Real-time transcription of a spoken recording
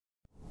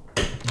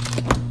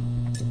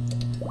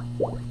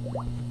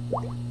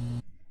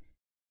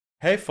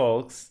Hey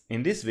folks,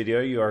 in this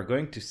video you are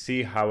going to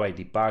see how I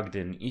debugged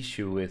an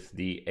issue with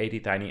the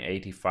ATtiny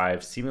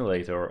 85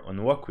 simulator on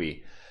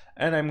Wokwi,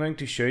 and I'm going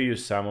to show you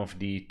some of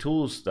the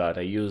tools that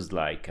I used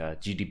like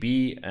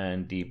GDB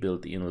and the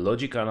built-in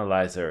logic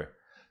analyzer.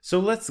 So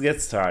let's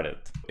get started.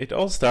 It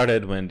all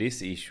started when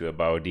this issue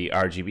about the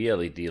RGB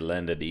LED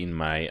landed in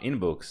my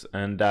inbox,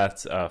 and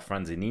that's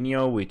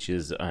Franzinino, which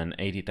is an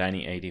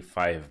ATtiny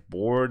 85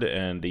 board,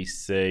 and they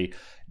say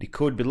the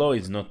code below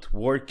is not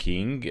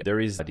working. There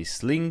is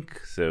this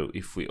link, so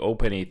if we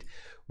open it,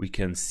 we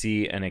can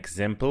see an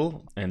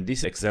example, and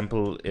this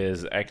example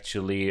is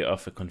actually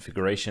of a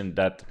configuration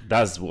that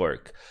does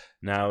work.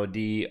 Now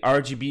the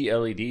RGB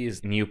LED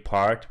is a new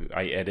part.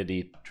 I added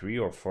it 3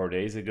 or 4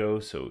 days ago,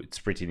 so it's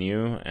pretty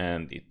new,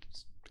 and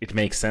it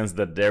makes sense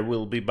that there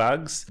will be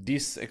bugs.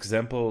 This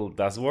example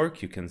does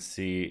work. You can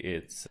see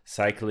it's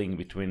cycling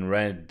between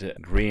red,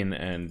 green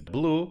and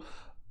blue.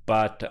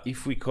 But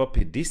if we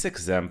copy this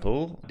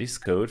example, this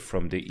code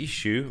from the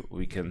issue,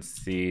 we can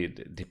see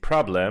the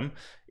problem.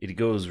 It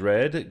goes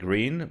red,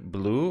 green,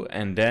 blue,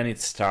 and then it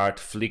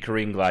starts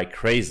flickering like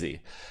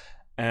crazy.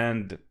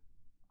 And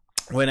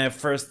when I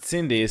first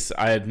seen this,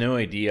 I had no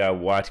idea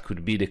what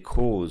could be the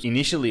cause.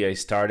 Initially, I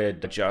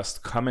started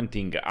just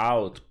commenting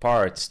out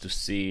parts to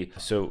see.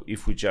 So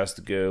if we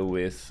just go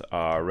with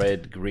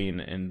red, green,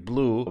 and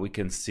blue, we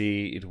can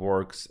see it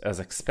works as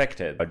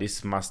expected.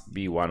 This must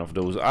be one of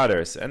those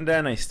others. And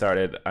then I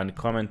started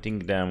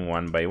uncommenting them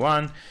one by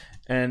one.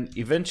 And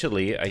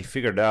eventually I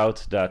figured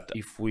out that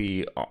if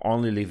we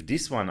only leave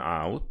this one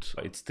out,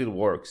 it still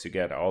works. You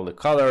get all the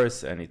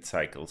colors and it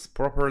cycles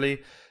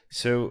properly.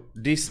 So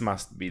this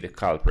must be the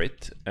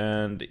culprit.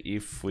 And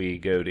if we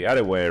go the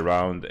other way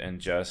around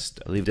and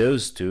just leave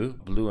those two,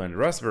 blue and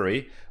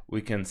raspberry,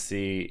 we can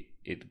see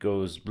it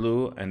goes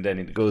blue and then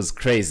it goes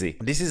crazy.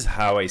 This is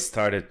how I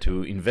started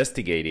to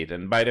investigate it.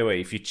 And by the way,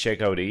 if you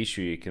check out the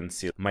issue, you can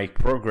see my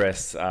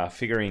progress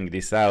figuring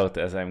this out,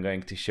 as I'm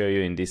going to show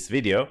you in this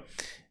video.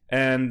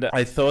 And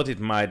I thought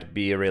it might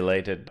be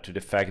related to the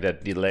fact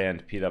that delay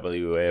and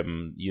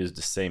PWM use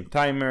the same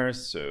timer,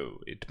 so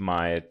it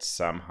might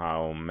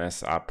somehow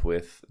mess up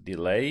with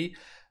delay.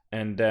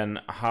 And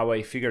then how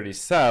I figure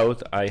this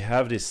out, I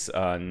have this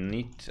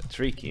neat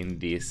trick in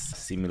this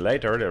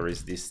simulator. There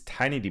is this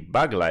tiny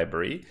debug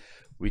library,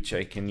 which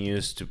I can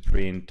use to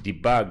print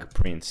debug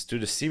prints to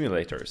the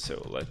simulator.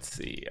 So let's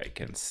see, I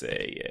can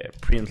say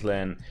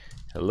println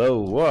hello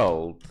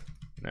world,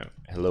 no,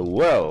 hello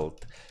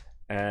world.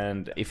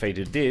 And if I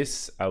do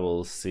this, I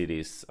will see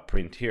this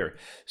print here.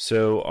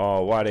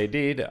 So what I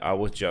did, I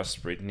was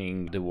just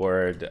printing the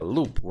word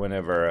loop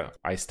whenever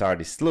I start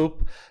this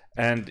loop.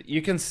 And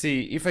you can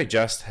see if I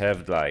just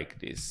have like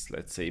this,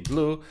 let's say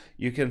blue,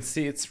 you can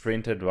see it's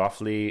printed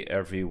roughly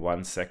every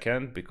 1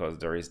 second because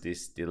there is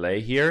this delay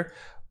here.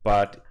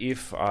 But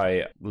if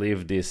I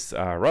leave this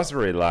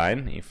raspberry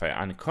line, if I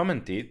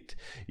uncomment it,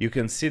 you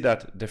can see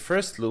that the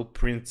first loop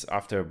prints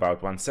after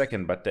about 1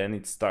 second, but then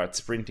it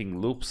starts printing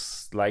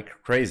loops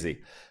like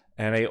crazy.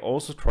 And I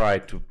also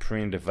tried to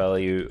print the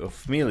value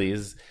of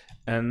millis,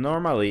 and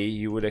normally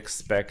you would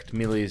expect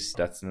millis,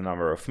 that's the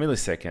number of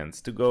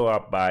milliseconds, to go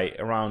up by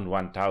around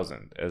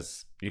 1000,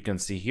 as you can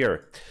see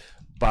here.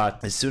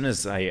 But as soon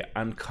as I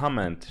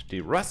uncomment the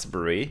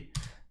raspberry,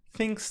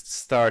 things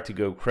start to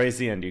go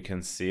crazy, and you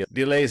can see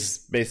delay is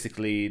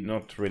basically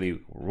not really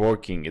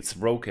working. It's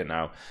broken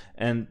now,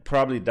 and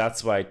probably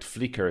that's why it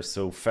flickers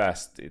so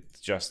fast. It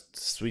just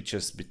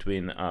switches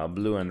between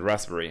blue and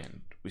raspberry,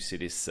 and we see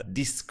this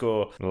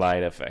disco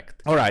light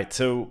effect. All right,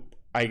 so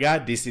I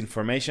got this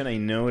information. I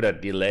know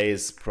that delay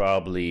is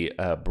probably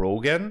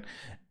broken.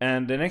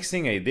 And the next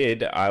thing I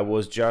did, I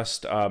was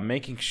just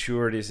making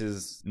sure this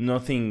is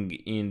nothing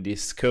in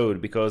this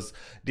code, because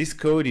this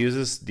code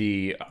uses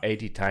the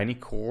ATtiny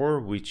core,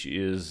 which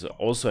is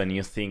also a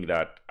new thing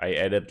that I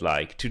added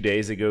like 2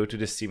 days ago to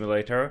the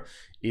simulator.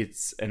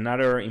 It's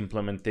another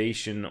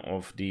implementation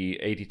of the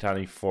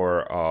ATtiny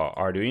for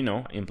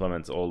Arduino,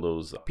 implements all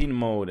those pin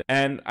mode,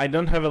 and I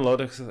don't have a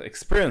lot of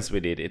experience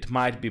with it. It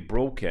might be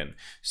broken.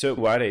 So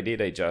what I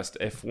did, I just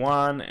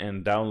F1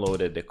 and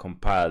downloaded the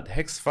compiled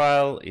hex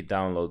file. It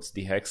downloads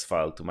the hex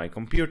file to my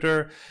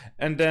computer,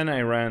 and then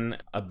I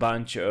ran a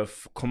bunch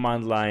of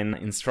command line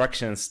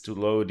instructions to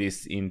load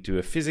this into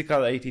a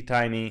physical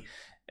ATtiny.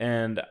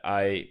 And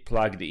I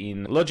plugged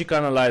in logic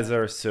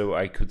analyzer so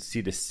I could see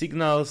the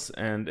signals.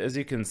 And as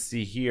you can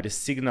see here, the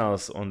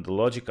signals on the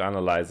logic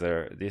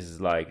analyzer, this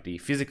is like the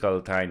physical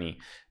tiny,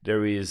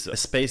 there is a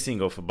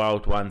spacing of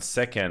about 1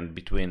 second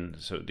between.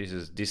 So this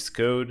is this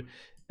code,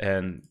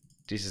 and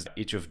this is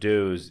each of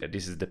those.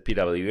 This is the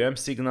PWM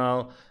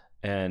signal,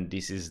 and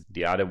this is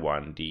the other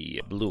one,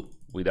 the blue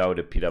without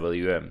a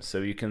PWM. So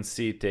you can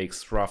see it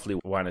takes roughly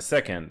 1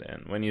 second.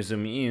 And when you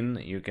zoom in,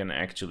 you can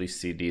actually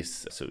see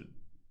this. So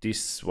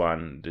this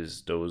one,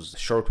 those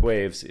short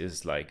waves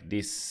is like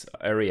this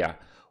area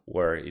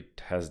where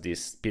it has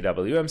this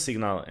PWM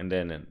signal, and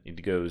then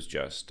it goes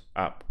just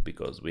up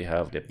because we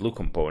have the blue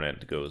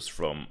component goes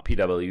from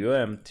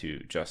PWM to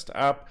just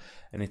up.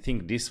 And I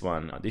think this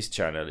one, this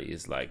channel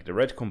is like the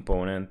red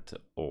component,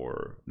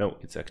 or no,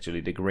 it's actually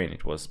the green.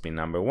 It was pin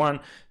number 1.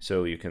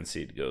 So you can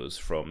see it goes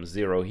from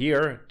 0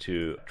 here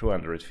to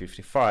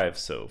 255.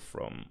 So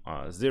from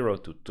 0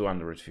 to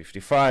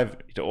 255,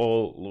 it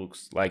all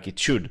looks like it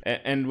should.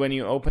 And when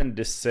you open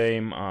the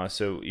same,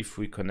 so if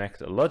we connect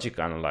a logic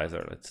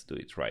analyzer, let's do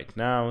it right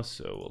now.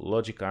 So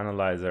logic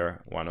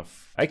analyzer,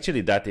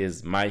 actually that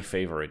is my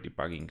favorite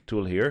debugging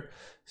tool here.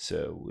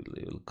 So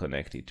we'll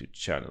connect it to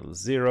channel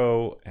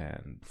 0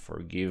 and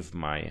forgive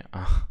my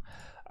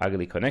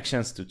ugly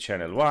connections to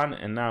channel 1.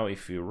 And now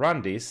if you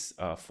run this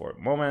for a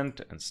moment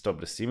and stop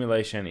the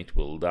simulation, it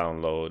will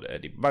download a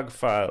debug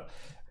file.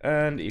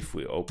 And if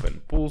we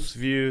open Pulse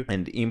View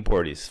and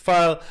import this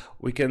file,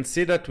 we can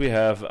see that we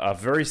have a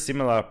very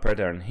similar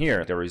pattern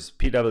here. There is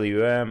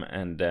PWM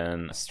and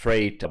then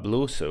straight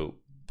blue. So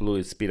blue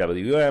is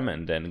PWM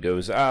and then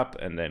goes up,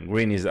 and then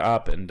green is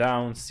up and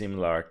down,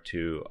 similar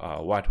to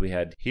what we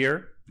had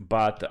here.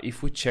 But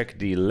if we check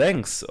the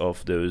lengths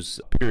of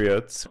those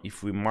periods,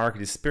 if we mark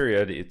this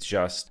period, it's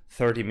just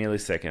 30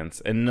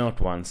 milliseconds and not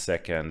 1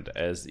 second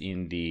as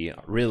in the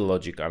real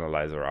logic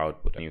analyzer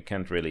output. And you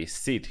can't really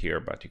see it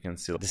here, but you can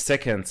see the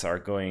seconds are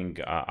going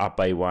up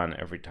by 1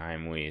 every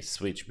time we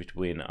switch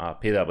between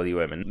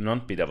PWM and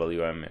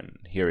non-PWM, and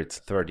here it's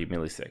 30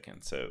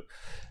 milliseconds. So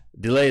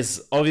delay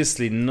is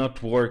obviously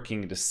not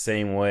working the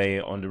same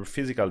way on the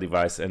physical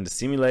device and the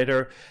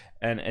simulator.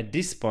 And at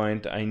this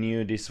point, I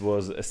knew this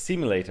was a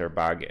simulator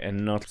bug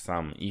and not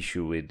some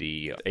issue with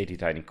the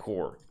ATtiny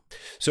core.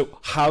 So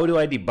how do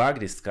I debug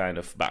this kind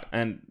of bug?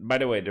 And by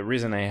the way, the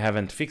reason I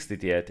haven't fixed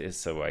it yet is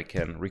so I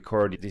can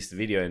record this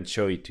video and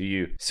show it to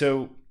you.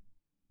 So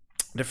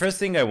the first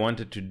thing I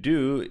wanted to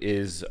do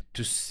is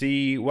to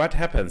see what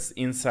happens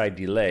inside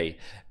delay.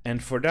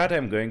 And for that,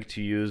 I'm going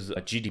to use a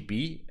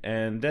GDB.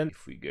 And then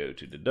if we go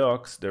to the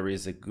docs, there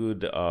is a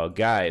good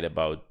guide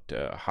about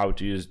how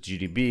to use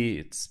GDB.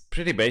 It's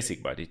pretty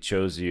basic, but it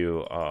shows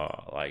you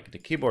like the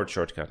keyboard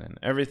shortcut and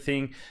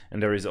everything.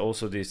 And there is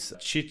also this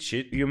cheat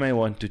sheet. You may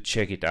want to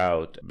check it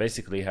out.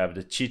 Basically have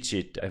the cheat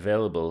sheet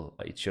available.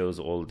 It shows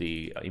all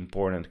the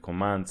important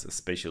commands,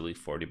 especially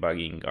for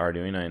debugging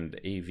Arduino and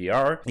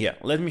AVR. Yeah,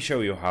 let me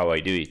show you how I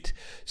do it.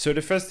 So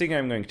the first thing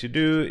I'm going to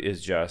do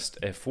is just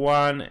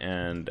F1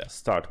 and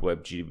start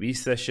web GDB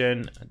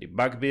session,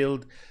 debug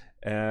build,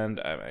 and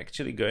I'm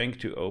actually going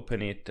to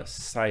open it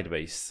side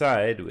by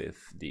side with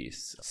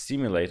this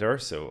simulator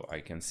so I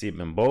can see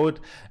them both.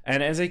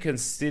 And as I can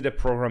see, the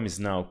program is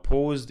now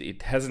paused.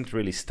 It hasn't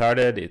really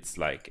started. It's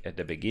like at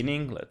the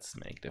beginning. Let's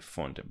make the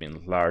font a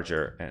bit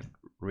larger and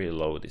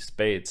reload this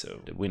page so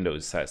the window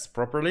is sized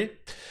properly.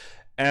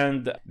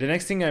 And the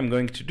next thing I'm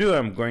going to do,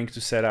 I'm going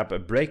to set up a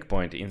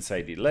breakpoint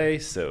inside delay.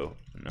 So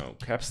no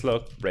caps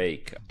lock,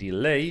 break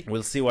delay.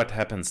 We'll see what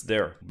happens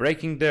there.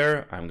 Breaking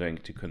there, I'm going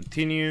to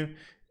continue.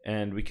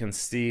 And we can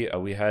see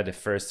we had a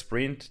first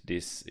sprint.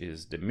 This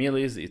is the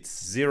millis,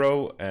 it's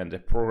 0, and the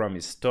program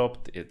is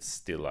stopped. It's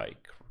still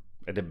like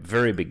at the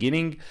very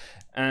beginning.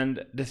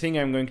 And the thing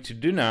I'm going to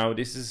do now,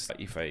 this is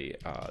if I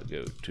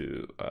go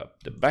to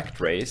the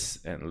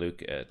backtrace and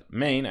look at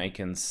main, I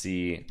can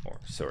see, or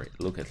sorry,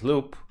 look at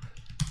loop.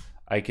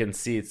 I can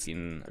see it's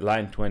in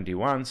line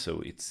 21,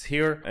 so it's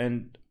here.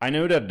 And I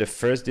know that the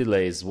first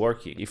delay is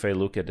working. If I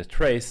look at the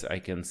trace, I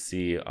can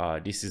see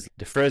this is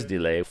the first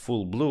delay,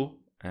 full blue,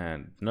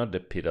 and not the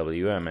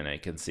PWM, and I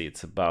can see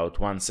it's about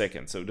 1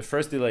 second. So the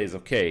first delay is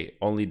okay,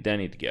 only then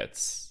it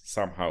gets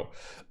somehow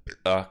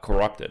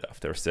corrupted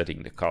after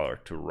setting the color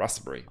to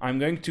raspberry. I'm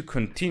going to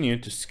continue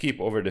to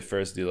skip over the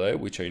first delay,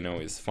 which I know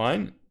is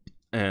fine.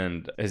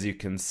 And as you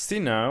can see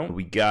now,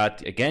 we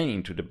got again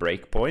into the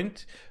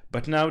breakpoint,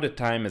 but now the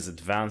time has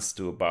advanced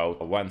to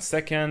about 1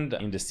 second.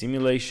 In the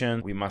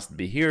simulation, we must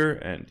be here.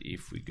 And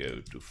if we go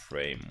to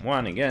frame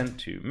 1 again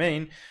to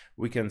main,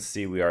 we can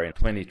see we are in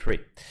 23.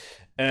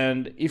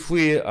 And if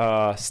we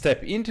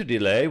step into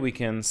delay, we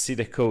can see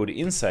the code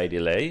inside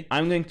delay.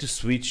 I'm going to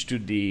switch to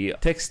the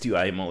text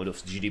UI mode of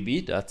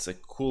GDB. That's a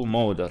cool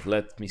mode that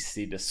lets me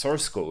see the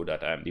source code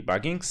that I'm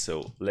debugging.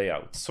 So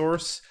layout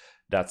source,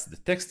 that's the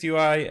text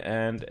UI.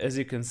 And as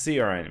you can see,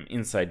 I'm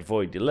inside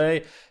void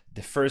delay,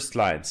 the first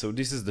line. So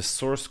this is the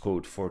source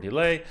code for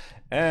delay.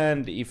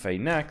 And if I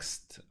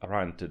next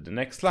run to the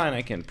next line,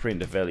 I can print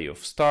the value of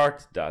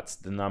start. That's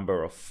the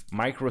number of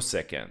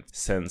microseconds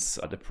since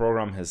the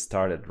program has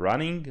started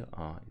running.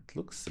 It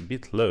looks a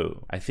bit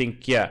low. I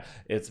think, yeah,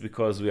 it's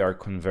because we are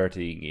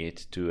converting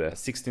it to a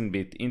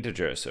 16-bit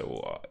integer,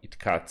 so it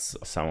cuts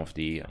some of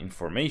the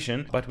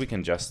information, but we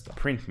can just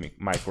print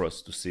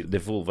micros to see the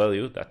full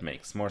value. That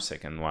makes more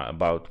second,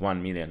 about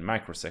 1 million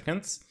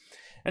microseconds.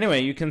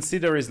 Anyway, you can see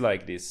there is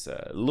like this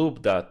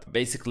loop that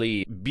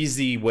basically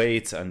busy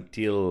waits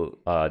until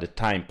the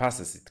time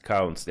passes. It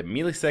counts the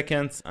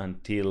milliseconds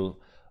until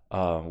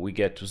we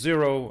get to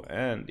 0,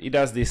 and it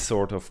does this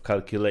sort of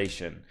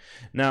calculation.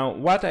 Now,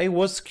 what I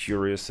was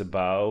curious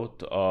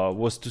about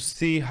was to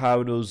see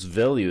how those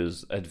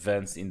values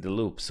advance in the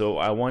loop. So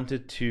I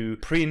wanted to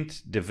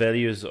print the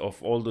values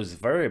of all those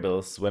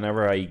variables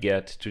whenever I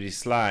get to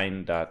this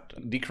line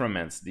that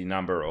decrements the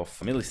number of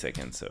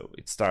milliseconds. So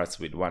it starts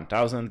with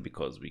 1000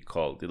 because we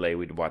call delay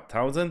with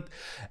 1000.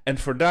 And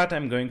for that,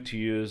 I'm going to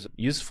use a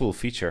useful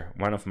feature,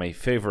 one of my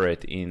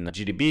favorite in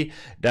GDB,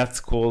 that's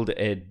called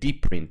a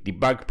dprint,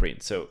 debug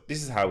print. So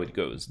this is how it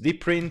goes: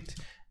 dprint,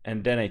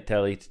 and then I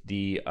tell it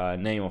the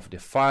name of the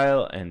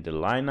file and the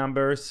line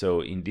number.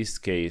 So in this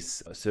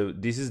case, so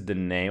this is the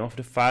name of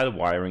the file,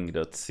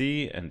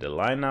 wiring.c, and the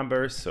line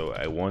number. So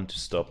I want to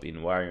stop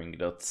in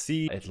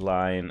wiring.c at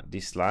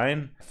this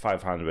line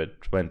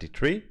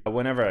 523.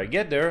 Whenever I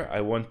get there,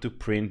 I want to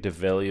print the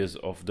values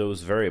of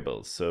those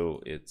variables.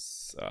 So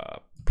it's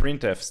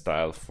printf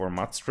style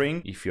format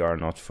string. If you are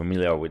not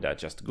familiar with that,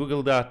 just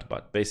Google that,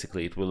 but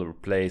basically it will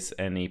replace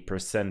any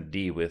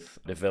 %d with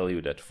the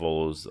value that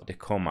follows the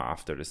comma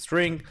after the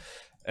string.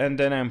 And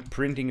then I'm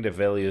printing the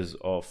values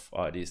of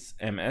this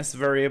ms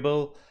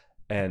variable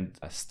and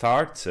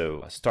start.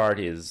 So start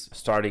is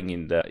starting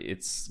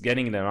it's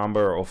getting the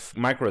number of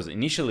micros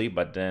initially,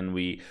 but then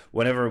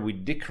whenever we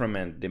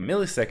decrement the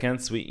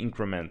milliseconds, we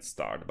increment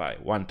start by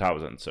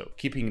 1000, so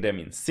keeping them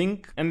in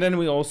sync. And then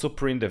we also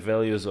print the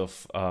values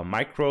of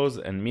micros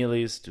and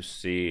millis to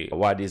see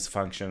what this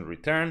function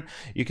return.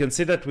 You can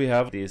see that we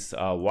have this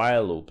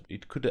while loop.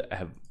 It could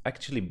have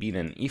actually been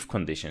an if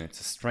condition. It's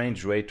a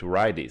strange way to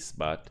write this,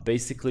 but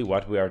basically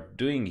what we are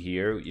doing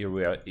here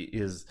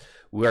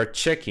we are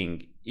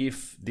checking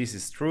if this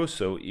is true.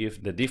 So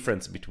if the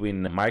difference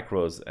between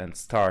micros and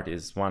start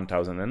is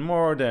 1000 and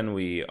more, then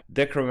we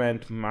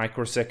decrement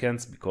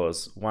microseconds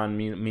because 1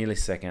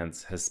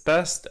 milliseconds has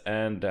passed,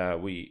 and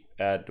we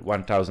add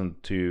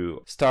 1000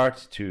 to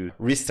start to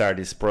restart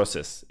this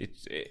process.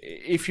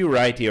 If you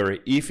write here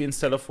if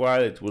instead of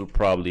while, it will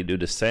probably do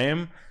the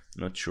same.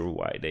 Not sure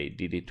why they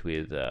did it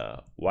with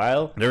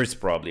while. There is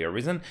probably a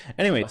reason.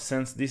 Anyway,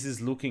 since this is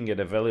looking at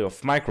a value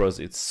of micros,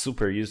 it's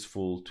super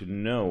useful to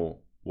know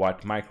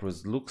what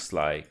micros looks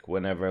like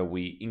whenever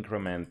we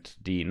increment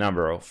the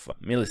number of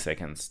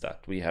milliseconds that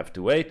we have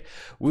to wait.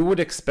 We would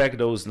expect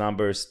those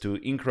numbers to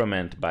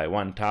increment by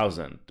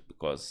 1000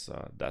 because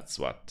that's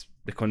what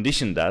the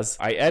condition does.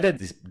 I added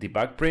this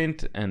debug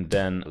print, and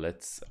then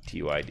let's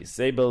TUI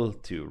disable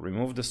to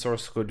remove the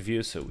source code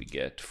view so we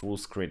get full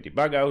screen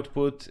debug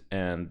output.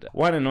 And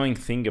one annoying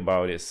thing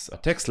about this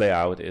text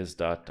layout is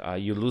that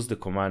you lose the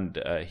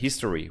command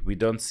history. We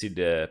don't see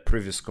the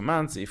previous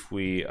commands. If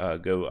we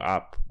go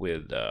up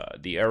with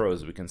the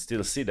arrows, we can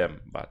still see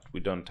them, but we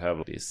don't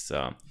have this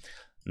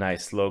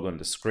nice log on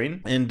the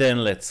screen. And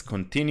then let's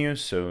continue.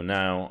 So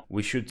now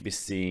we should be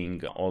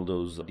seeing all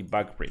those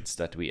debug prints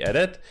that we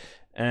added.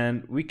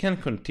 And we can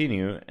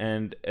continue,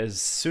 and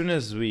as soon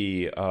as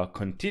we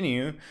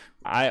continue,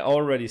 I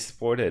already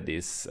spotted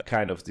this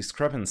kind of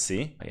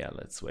discrepancy. Yeah,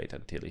 let's wait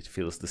until it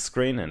fills the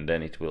screen, and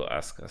then it will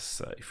ask us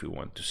if we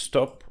want to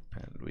stop,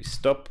 and we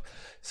stop.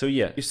 So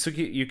yeah,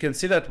 you can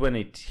see that when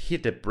it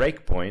hit a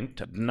breakpoint,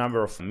 the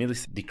number of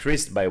milliseconds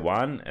decreased by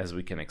 1, as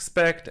we can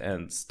expect,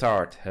 and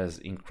start has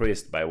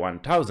increased by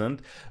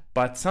 1000.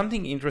 But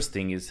something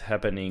interesting is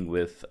happening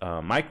with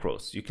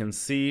micros. You can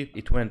see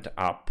it went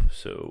up,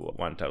 so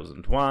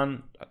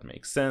 1001, that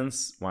makes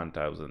sense,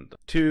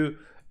 1002,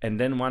 and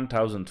then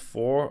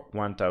 1004,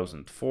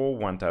 1004,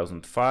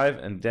 1005,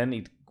 and then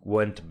it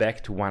went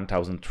back to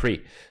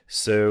 1003.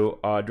 So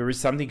there is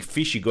something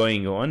fishy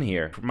going on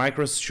here.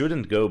 Micros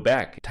shouldn't go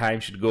back. Time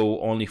should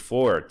go only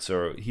forward.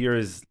 So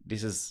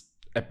this is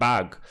a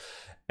bug.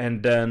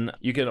 And then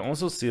you can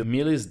also see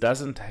millis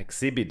doesn't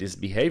exhibit this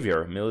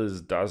behavior.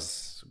 Millis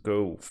does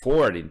go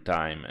forward in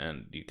time,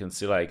 and you can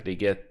see like they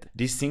get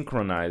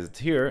desynchronized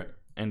here,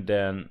 and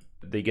then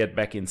they get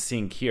back in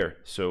sync here.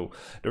 So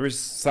there is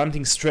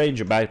something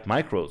strange about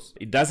micros.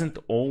 It doesn't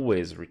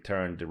always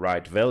return the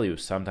right value.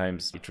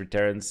 Sometimes it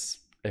returns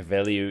a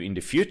value in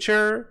the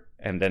future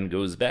and then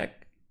goes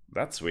back.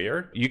 That's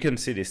weird. You can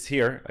see this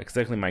here,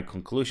 exactly my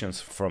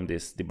conclusions from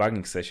this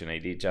debugging session I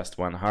did just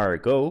 1 hour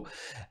ago.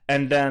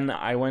 And then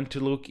I went to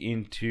look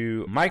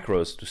into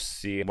micros to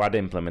see what the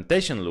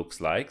implementation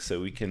looks like.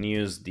 So we can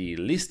use the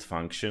list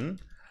function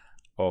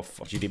of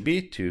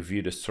GDB to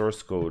view the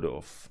source code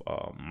of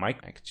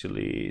micro.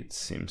 Actually, it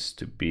seems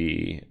to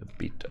be a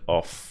bit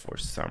off for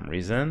some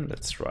reason.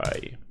 Let's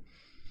try.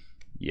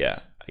 Yeah,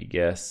 I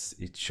guess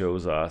it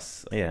shows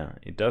us, yeah,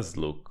 it does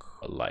look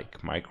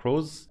like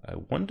micros. I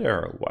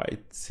wonder why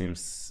it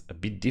seems a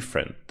bit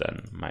different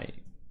than my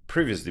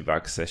previous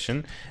debug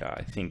session.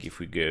 I think if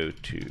we go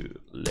to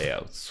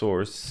layout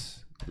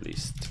source,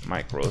 list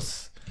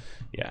micros,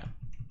 yeah,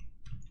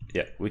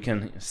 we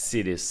can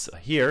see this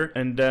here.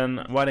 And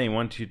then what I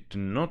want you to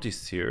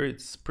notice here,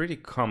 it's pretty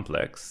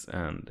complex.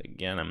 And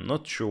again, I'm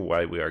not sure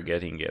why we are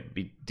getting a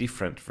bit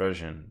different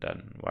version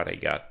than what I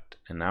got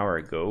an hour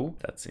ago.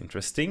 That's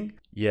interesting.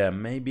 Yeah,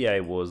 maybe I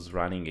was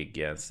running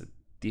against a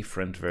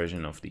different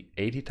version of the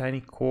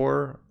ATtiny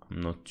core.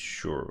 I'm not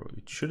sure.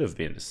 It should have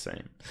been the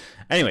same.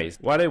 Anyways,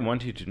 what I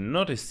want you to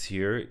notice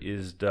here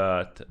is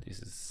that this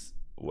is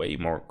way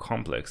more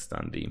complex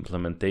than the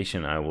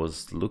implementation I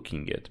was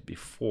looking at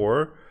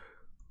before.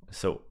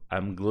 So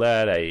I'm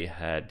glad I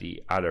had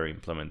the other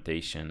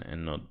implementation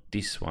and not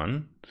this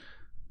one.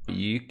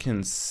 You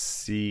can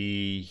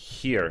see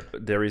here,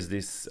 there is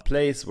this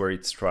place where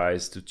it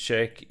tries to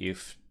check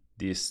if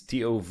this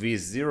TOV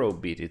 0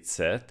 bit is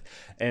set,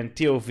 and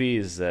TOV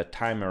is a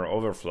timer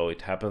overflow.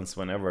 It happens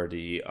whenever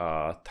the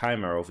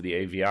timer of the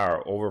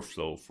AVR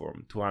overflow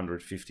from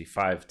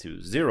 255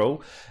 to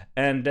 0,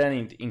 and then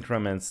it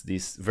increments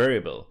this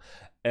variable.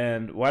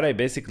 And what I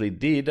basically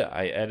did,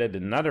 I added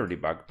another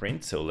debug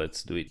print. So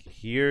let's do it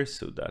here.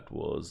 So that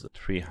was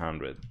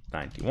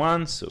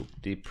 391. So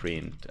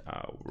dprint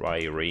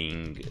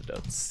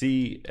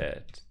yring.c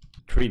at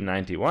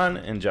 391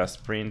 and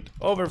just print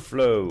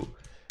overflow.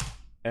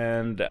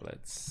 And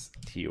let's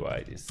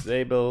TY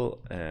disable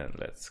and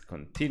let's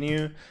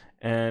continue.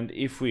 And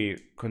if we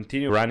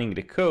continue running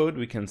the code,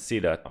 we can see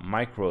that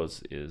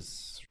macros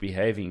is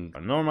behaving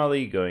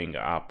normally, going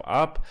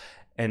up.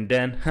 And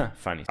then,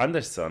 funny,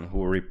 Anderson,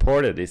 who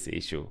reported this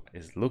issue,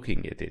 is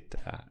looking at it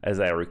as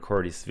I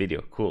record this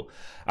video. Cool.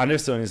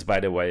 Anderson is, by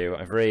the way,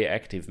 a very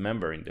active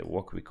member in the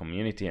Wokwi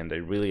community, and I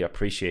really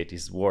appreciate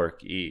his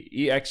work.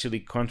 He actually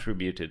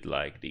contributed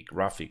like the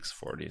graphics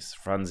for this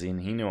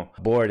Franzin Hino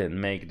board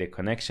and make the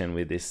connection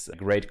with this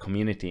great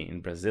community in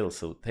Brazil.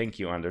 So thank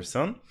you,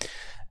 Anderson.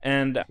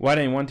 And what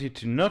I want you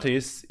to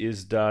notice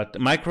is that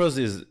macros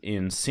is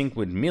in sync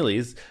with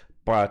millis,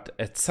 but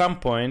at some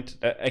point,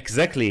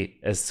 exactly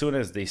as soon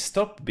as they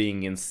stop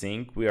being in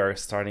sync, we are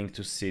starting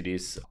to see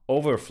this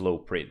overflow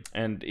print.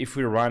 And if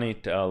we run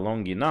it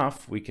long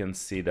enough, we can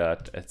see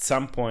that at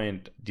some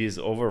point these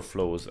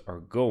overflows are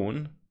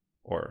gone,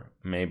 or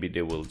maybe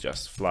they will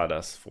just flood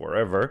us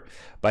forever.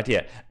 But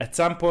yeah, at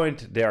some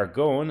point they are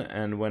gone,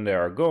 and when they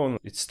are gone,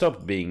 it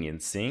stopped being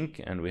in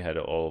sync and we had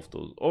all of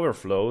those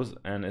overflows.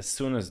 And as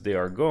soon as they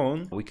are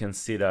gone, we can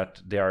see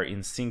that they are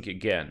in sync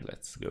again.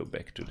 Let's go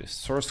back to the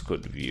source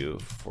code view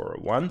for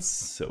once.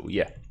 So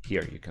yeah,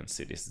 here you can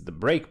see this is the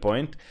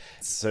breakpoint.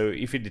 So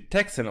if it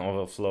detects an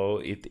overflow,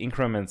 it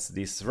increments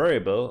this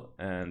variable,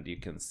 and you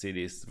can see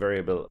this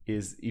variable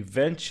is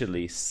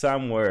eventually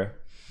somewhere,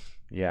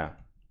 yeah.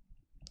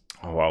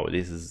 Oh, wow,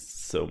 this is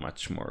so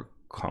much more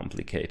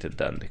complicated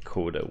than the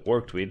code I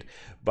worked with,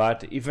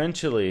 but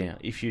eventually,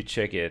 if you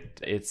check it,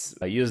 it's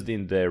used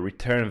in the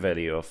return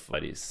value of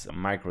this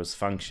macros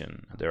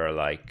function. There are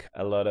like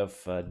a lot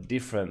of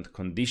different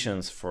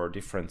conditions for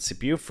different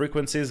CPU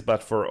frequencies,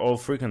 but for all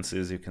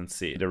frequencies, you can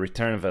see the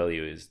return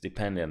value is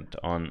dependent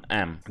on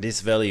M. This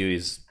value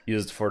is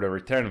used for the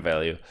return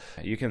value.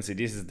 You can see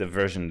this is the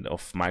version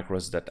of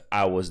macros that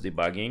I was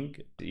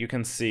debugging. You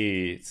can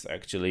see it's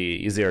actually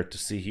easier to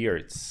see here.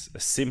 It's a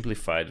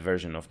simplified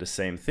version of the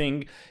same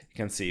thing. You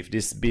can see if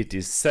this bit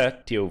is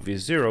set,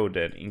 TOV0,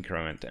 then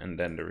increment, and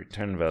then the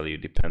return value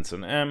depends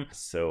on M.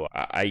 So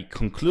I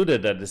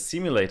concluded that the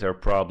simulator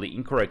probably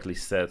incorrectly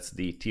sets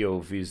the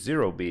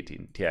TOV0 bit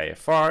in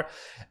TIFR.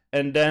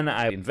 And then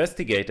I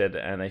investigated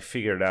and I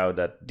figured out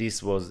that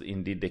this was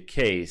indeed the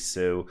case.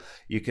 So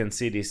you can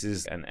see this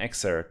is an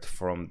excerpt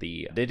from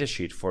the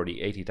datasheet for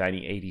the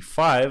ATtiny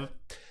 85.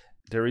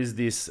 There is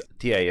this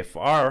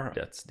TIFR,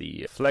 that's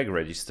the flag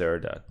register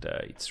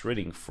that it's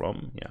reading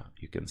from. Yeah,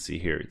 you can see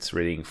here it's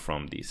reading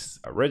from this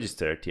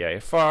register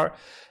TIFR.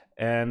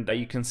 And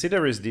you can see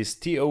there is this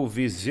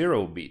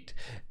TOV0 bit.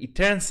 It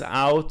turns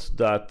out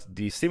that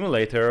the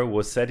simulator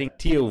was setting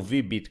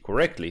TOV bit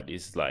correctly.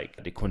 This is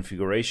like the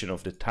configuration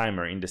of the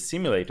timer in the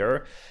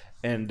simulator.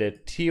 And the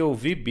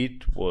TOV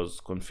bit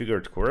was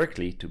configured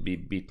correctly to be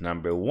bit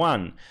number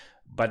 1.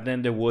 But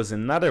then there was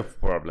another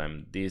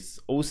problem, this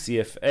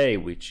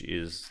OCFA, which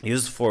is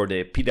used for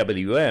the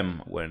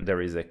PWM. When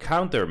there is a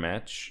counter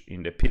match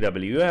in the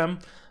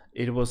PWM,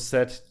 it was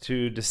set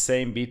to the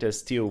same bit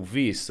as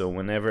TOV. So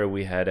whenever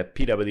we had a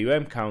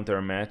PWM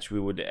counter match, we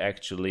would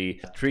actually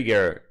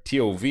trigger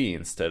TOV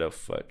instead of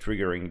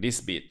triggering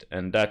this bit.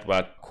 And that's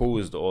what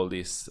caused all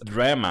this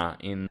drama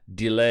in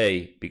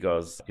delay,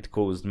 because it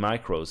caused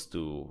macros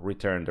to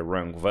return the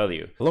wrong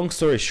value. Long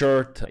story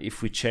short,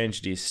 if we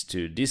change this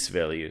to this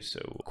value,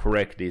 so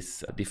correct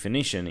this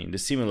definition in the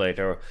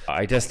simulator,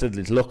 I tested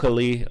it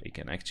locally. I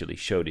can actually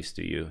show this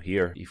to you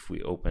here. If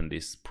we open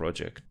this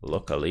project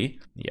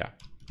locally, yeah.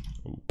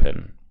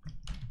 Open.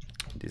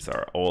 These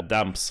are all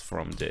dumps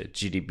from the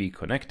GDB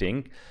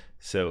connecting.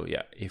 So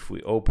yeah, if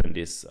we open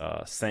this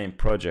same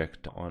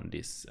project on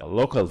this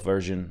local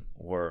version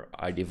where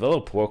I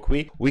develop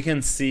Wokwi, we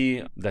can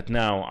see that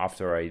now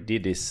after I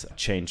did this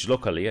change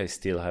locally, I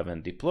still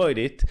haven't deployed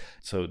it.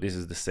 So this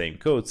is the same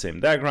code, same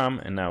diagram.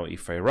 And now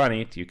if I run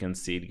it, you can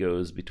see it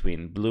goes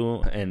between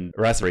blue and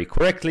raspberry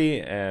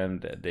correctly.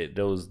 And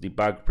those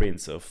debug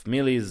prints of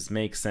millis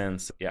make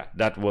sense. Yeah,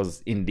 that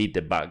was indeed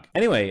the bug.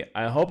 Anyway,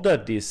 I hope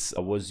that this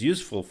was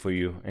useful for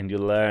you and you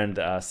learned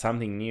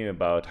something new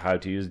about how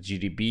to use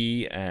GDB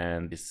GDB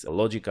and this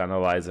logic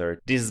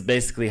analyzer. This is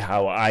basically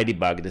how I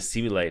debug the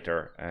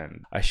simulator,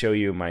 and I show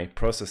you my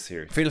process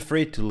here. Feel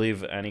free to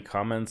leave any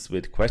comments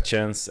with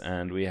questions,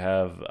 and we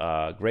have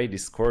a great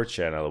Discord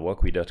channel,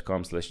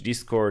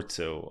 wokwi.com/discord,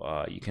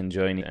 so you can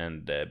join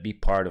and be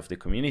part of the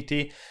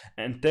community.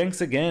 And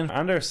thanks again,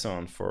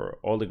 Anderson, for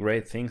all the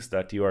great things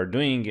that you are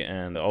doing,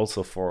 and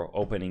also for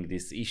opening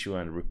this issue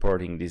and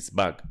reporting this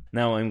bug.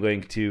 Now I'm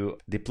going to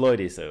deploy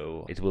this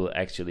so it will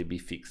actually be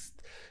fixed.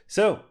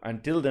 So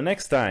until the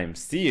next time,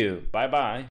 see you, bye bye.